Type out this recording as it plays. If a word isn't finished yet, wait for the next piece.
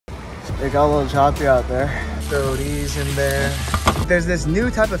It got a little choppy out there. Throw these in there. There's this new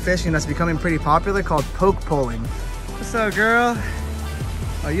type of fishing that's becoming pretty popular called poke poling. What's up, girl?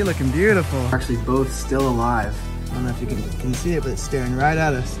 Oh, you're looking beautiful. Actually, both still alive. I don't know if you can see it, but it's staring right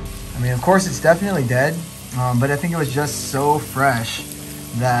at us. I mean, of course, it's definitely dead, but I think it was just so fresh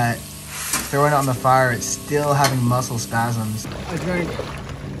that throwing it on the fire, it's still having muscle spasms. I drank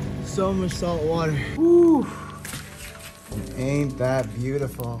so much salt water. Woo! Ain't that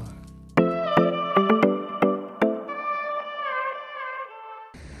beautiful?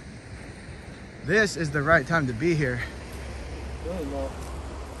 This is the right time to be here. Really low.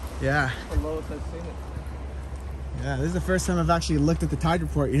 Yeah. That's the lowest I've seen it. Yeah, this is the first time I've actually looked at the tide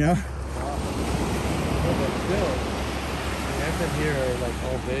report, you know? Wow. But still, I've been here like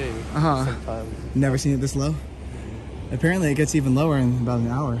all day sometimes. Never seen it this low? Apparently it gets even lower in about an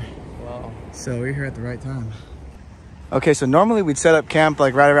hour. Wow. So we're here at the right time. Okay, so normally we'd set up camp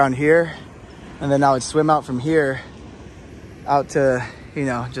like right around here, and then I would swim out from here out to, you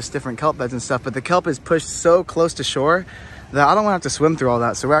know, just different kelp beds and stuff. But the kelp is pushed so close to shore that I don't want to have to swim through all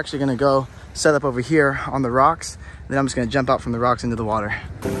that. So we're actually gonna go set up over here on the rocks. And then I'm just gonna jump out from the rocks into the water.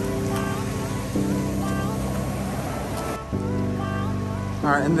 All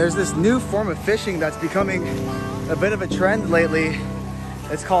right, and there's this new form of fishing that's becoming a bit of a trend lately.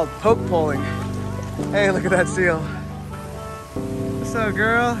 It's called poke poling. Hey, look at that seal. What's up,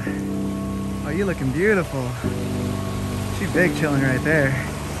 girl? Oh, you're looking beautiful. She's big chilling right there.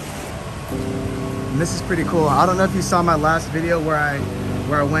 And this is pretty cool. I don't know if you saw my last video where I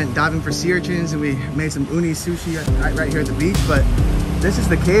went diving for sea urchins and we made some uni sushi right here at the beach, but this is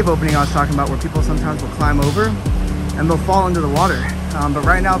the cave opening I was talking about where people sometimes will climb over and they'll fall into the water. But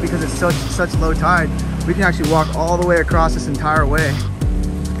right now, because it's such low tide, we can actually walk all the way across this entire way.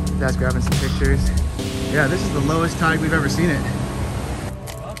 Dad's grabbing some pictures. Yeah, this is the lowest tide we've ever seen it.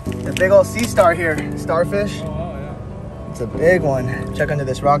 A big old sea star here, starfish. Oh, wow, yeah. It's a big one. Check under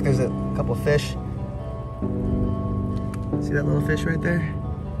this rock, there's a couple fish. See that little fish right there?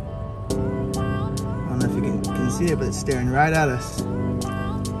 I don't know if you can see it, but it's staring right at us.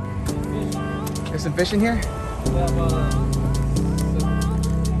 There's some fish in here?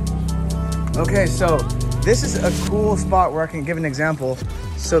 Okay, so this is a cool spot where I can give an example.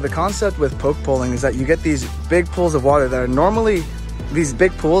 So the concept with poke poling is that you get these big pools of water that are normally,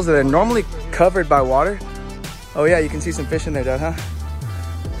 covered by water. Oh yeah, you can see some fish in there, Dad,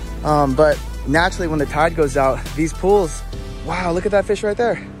 huh? But naturally when the tide goes out, these pools, wow, look at that fish right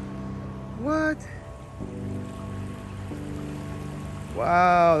there. What?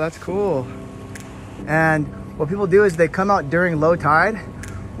 Wow, that's cool. And what people do is they come out during low tide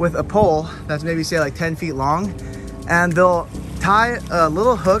with a pole that's maybe say like 10 feet long, and they'll tie a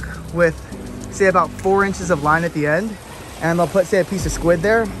little hook with say about 4 inches of line at the end, and they'll put say a piece of squid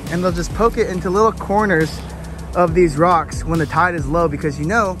there, and they'll just poke it into little corners of these rocks when the tide is low, because you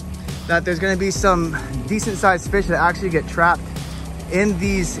know that there's going to be some decent sized fish that actually get trapped in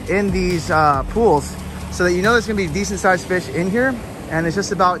these pools, so that you know there's going to be decent sized fish in here, and it's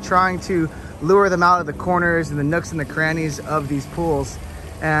just about trying to lure them out of the corners and the nooks and the crannies of these pools.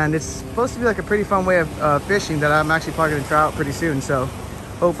 And it's supposed to be like a pretty fun way of fishing that I'm actually probably going to try out pretty soon. So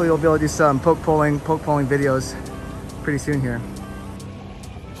hopefully we'll be able to do some poke poling videos pretty soon here.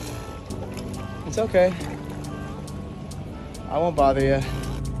 It's okay. I won't bother you.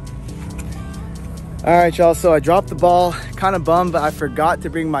 All right, y'all, so I dropped the ball, kind of bummed, but I forgot to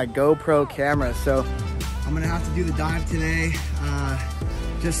bring my GoPro camera. So I'm gonna have to do the dive today,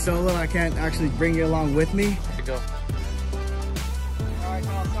 just solo. I can't actually bring you along with me. Go. All right,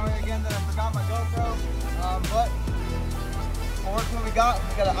 y'all, sorry again that I forgot my GoPro, but we'll work what we got.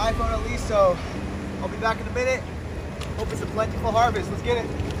 We got an iPhone at least, so I'll be back in a minute. Hope it's a plentiful harvest. Let's get it.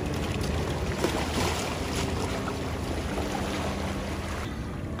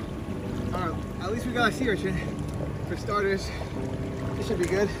 All right, at least we got a sea urchin. For starters, this should be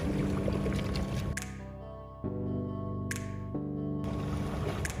good.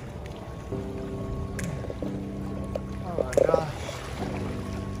 Oh my gosh.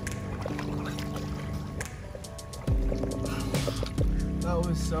 That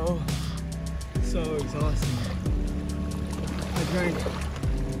was so exhausting. I drank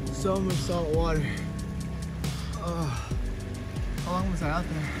so much salt water. Oh, how long was I out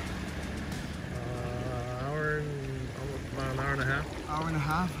there? About an hour and a half. Hour and a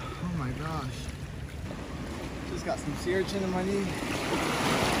half? Oh my gosh. Just got some sea urchin in my knee.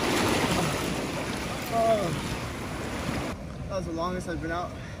 Oh. That was the longest I've been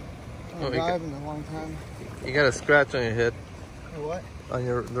out on a dive in a long time. You got a scratch on your head. Or what? On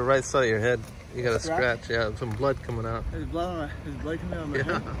the right side of your head. You got a scratch, yeah, some blood coming out. There's blood coming out of my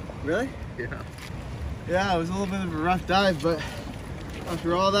head. Really? Yeah. Yeah, it was a little bit of a rough dive, but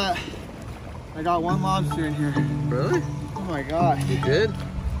after all that, I got one lobster in here. Really? Oh my god. You did?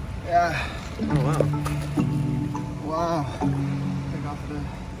 Yeah. Oh wow. Wow. Take off the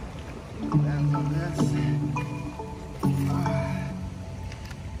ends on this.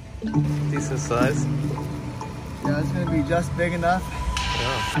 Decent size. Yeah, it's gonna be just big enough.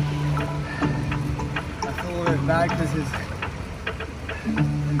 Yeah. I feel a little bit bad because his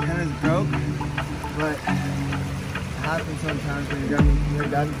antenna's broke, but it happens sometimes when you're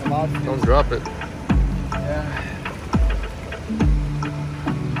done with the lobster. Don't drop it. Yeah.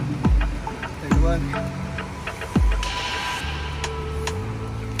 Take a look.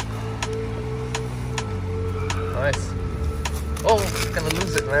 Nice. Oh, you're gonna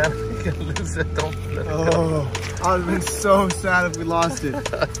lose it, man. You're gonna lose it. Don't let it go. I would have been so sad if we lost it.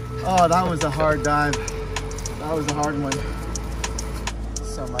 Oh, that was a hard dive. That was a hard one.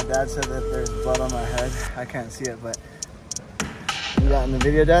 So my dad said that there's blood on my head. I can't see it, but you got in the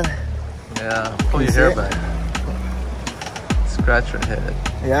video, Dad? Yeah, pull your hair back. Scratch your head.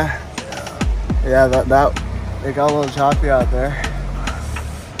 Yeah? Yeah, that it got a little choppy out there.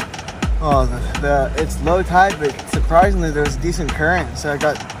 Oh, it's low tide, but surprisingly there's decent current, so I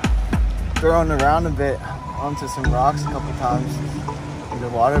got thrown around a bit onto some rocks a couple times in the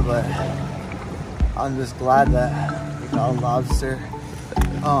water, but I'm just glad that we got a lobster.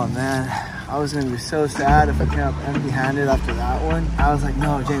 Oh man, I was gonna be so sad if I came up empty-handed after that one. I was like,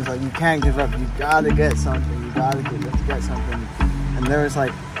 no, James, like you can't give up. You gotta get something. You gotta get something. And there was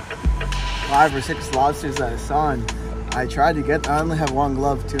like 5 or 6 lobsters that I saw, and I tried to get. I only have one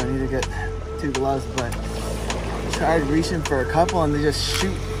glove too. I need to get 2 gloves, but I tried reaching for a couple, and they just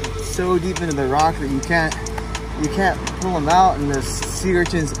shoot so deep into the rock that you can't pull them out. And there's sea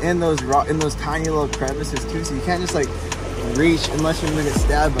urchins in those tiny little crevices too, so you can't just like reach unless you're gonna get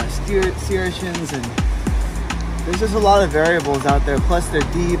stabbed by sea urchins. And there's just a lot of variables out there. Plus they're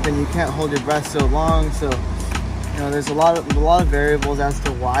deep, and you can't hold your breath so long. So you know, there's a lot of variables as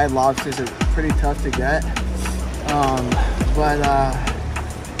to why lobsters are pretty tough to get.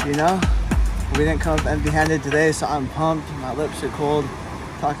 You know, we didn't come up empty-handed today, so I'm pumped. My lips are cold,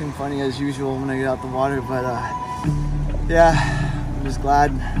 talking funny as usual when I get out the water, but yeah, I'm just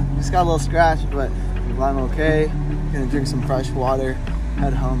glad. Just got a little scratch, but I'm glad I'm okay. Gonna drink some fresh water,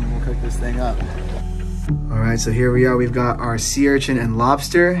 head home, and we'll cook this thing up. All right, so here we are. We've got our sea urchin and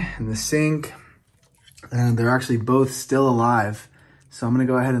lobster in the sink, and they're actually both still alive. So I'm gonna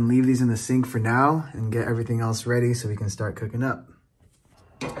go ahead and leave these in the sink for now and get everything else ready so we can start cooking up.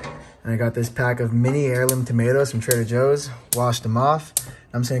 And I got this pack of mini heirloom tomatoes from Trader Joe's, washed them off.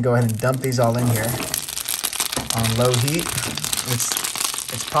 I'm just gonna go ahead and dump these all in here on low heat.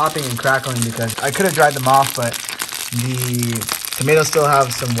 It's popping and crackling because I could have dried them off, but the tomatoes still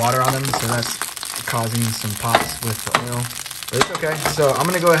have some water on them, so that's causing some pops with the oil. But it's okay. So I'm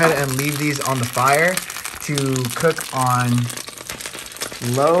gonna go ahead and leave these on the fire to cook on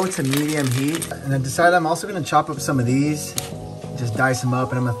low to medium heat. And I decided I'm also gonna chop up some of these, just dice them up,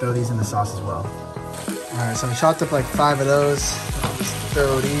 and I'm gonna throw these in the sauce as well. All right, so I chopped up like 5 of those. I'll just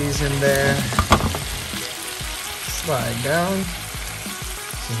throw these in there. Slide down.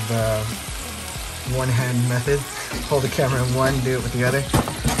 This is the one-hand method. Hold the camera in one, do it with the other.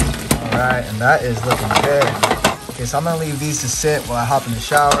 All right, and that is looking good. Okay, so I'm gonna leave these to sit while I hop in the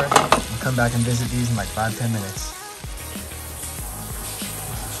shower and come back and visit these in like 5-10 minutes.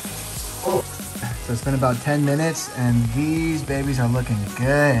 So it's been about 10 minutes and these babies are looking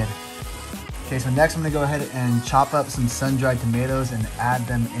good. Okay, so next I'm gonna go ahead and chop up some sun-dried tomatoes and add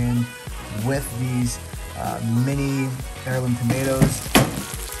them in with these mini heirloom tomatoes.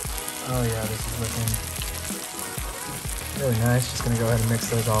 Oh yeah, this is looking really nice. Just gonna go ahead and mix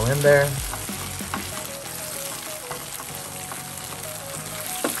those all in there.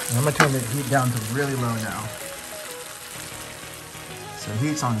 And I'm gonna turn the heat down to really low now. So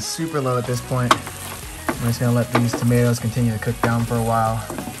heat's on super low at this point. I'm just gonna let these tomatoes continue to cook down for a while.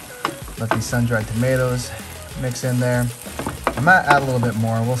 Let these sun-dried tomatoes mix in there. I might add a little bit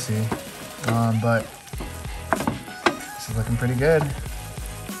more, we'll see. But this is looking pretty good.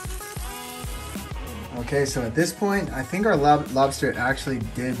 Okay, so at this point, I think our lobster actually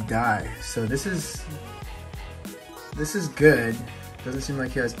did die. So this is good. Doesn't seem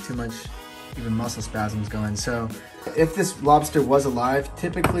like he has too much even muscle spasms going. So if this lobster was alive,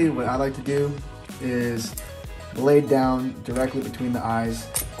 typically what I like to do is blade down directly between the eyes,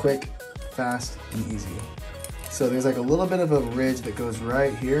 quick, fast, and easy. So there's like a little bit of a ridge that goes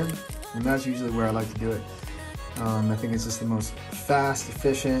right here, and that's usually where I like to do it. I think it's just the most fast,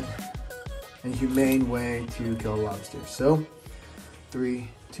 efficient, and humane way to kill a lobster. So 3,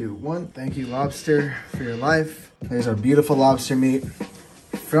 2, 1. Thank you, lobster, for your life. There's our beautiful lobster meat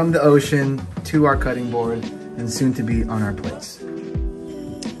from the ocean to our cutting board and soon to be on our plates.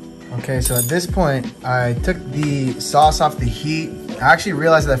 Okay, so at this point, I took the sauce off the heat. I actually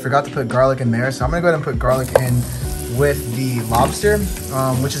realized that I forgot to put garlic in there, so I'm gonna go ahead and put garlic in with the lobster,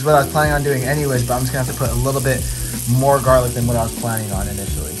 which is what I was planning on doing anyways, but I'm just gonna have to put a little bit more garlic than what I was planning on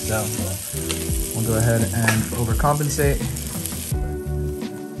initially. So we'll go ahead and overcompensate.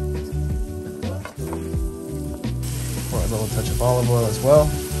 Pour a little touch of olive oil as well.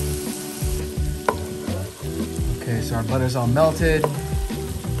 Okay, so our butter's all melted.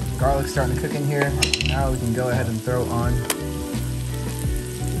 Garlic's starting to cook in here. Now we can go ahead and throw on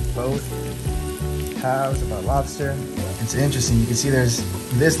both halves of our lobster. It's interesting, you can see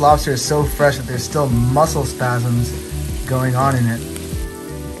this lobster is so fresh that there's still muscle spasms going on in it.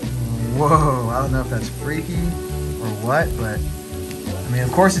 Whoa, I don't know if that's freaky or what, but I mean,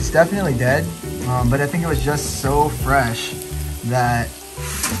 of course it's definitely dead, but I think it was just so fresh that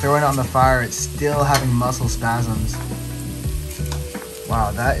throwing it on the fire, it's still having muscle spasms.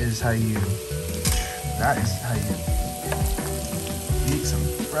 Wow, that is how you eat some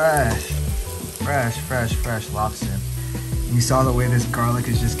fresh lobster. And you saw the way this garlic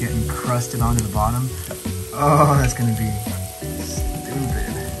is just getting crusted onto the bottom. Oh, that's gonna be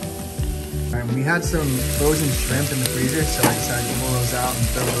stupid. All right, we had some frozen shrimp in the freezer, so I decided to pull those out and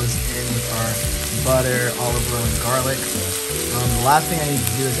throw those in with our butter, olive oil, and garlic. The last thing I need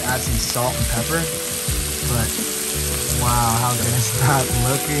to do is add some salt and pepper, but wow, how good is that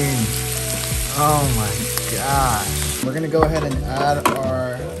looking? Oh my gosh. We're gonna go ahead and add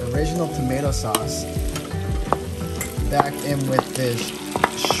our original tomato sauce back in with this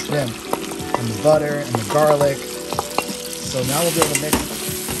shrimp and the butter and the garlic. So now we'll be able to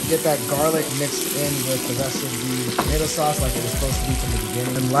get that garlic mixed in with the rest of the tomato sauce like it was supposed to be from the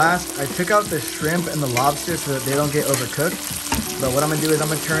beginning. And last, I took out the shrimp and the lobster so that they don't get overcooked. But what I'm gonna do is I'm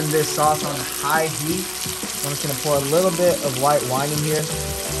gonna turn this sauce on high heat. I'm just gonna pour a little bit of white wine in here.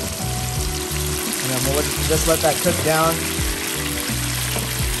 And then we'll just let that cook down.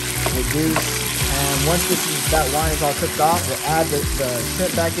 Reduce. And once that wine is all cooked off, we'll add the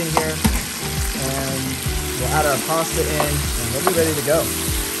shrimp back in here. And we'll add our pasta in, and we'll be ready to go.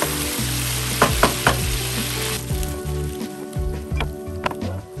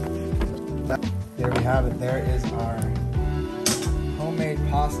 There we have it. There is our homemade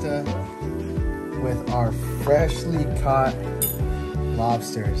pasta with our freshly caught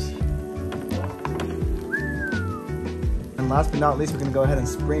lobsters. And last but not least, we're gonna go ahead and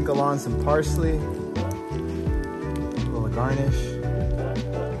sprinkle on some parsley, a little garnish.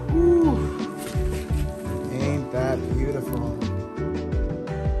 Woo. Ain't that beautiful?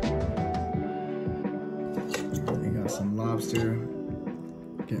 We got some lobster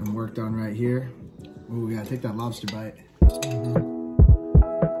getting worked on right here. Ooh, we gotta take that lobster bite. All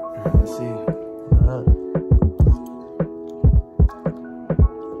right, let's see.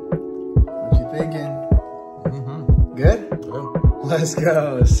 What you thinking? Good? Let's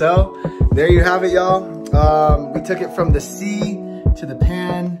go. So there you have it, y'all. We took it from the sea to the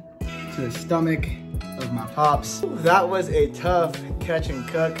pan to the stomach of my pops. That was a tough catch and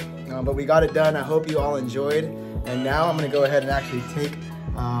cook, but we got it done. I hope you all enjoyed. And now I'm gonna go ahead and actually take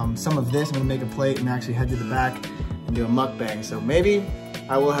some of this. I'm gonna make a plate and actually head to the back and do a mukbang. So maybe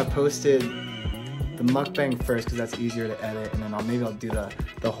I will have posted the mukbang first because that's easier to edit, and then maybe I'll do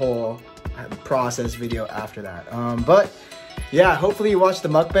the whole process video after that. But yeah, hopefully you watched the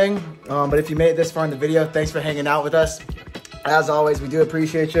mukbang. But if you made it this far in the video, thanks for hanging out with us. As always, we do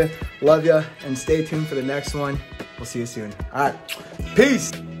appreciate you, love you, and stay tuned for the next one. We'll see you soon. All right,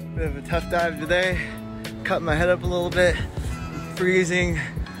 peace. Bit of a tough dive today. Cut my head up a little bit, freezing.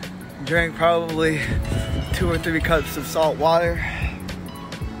 Drank probably 2 or 3 cups of salt water.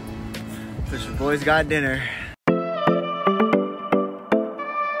 But your boys got dinner.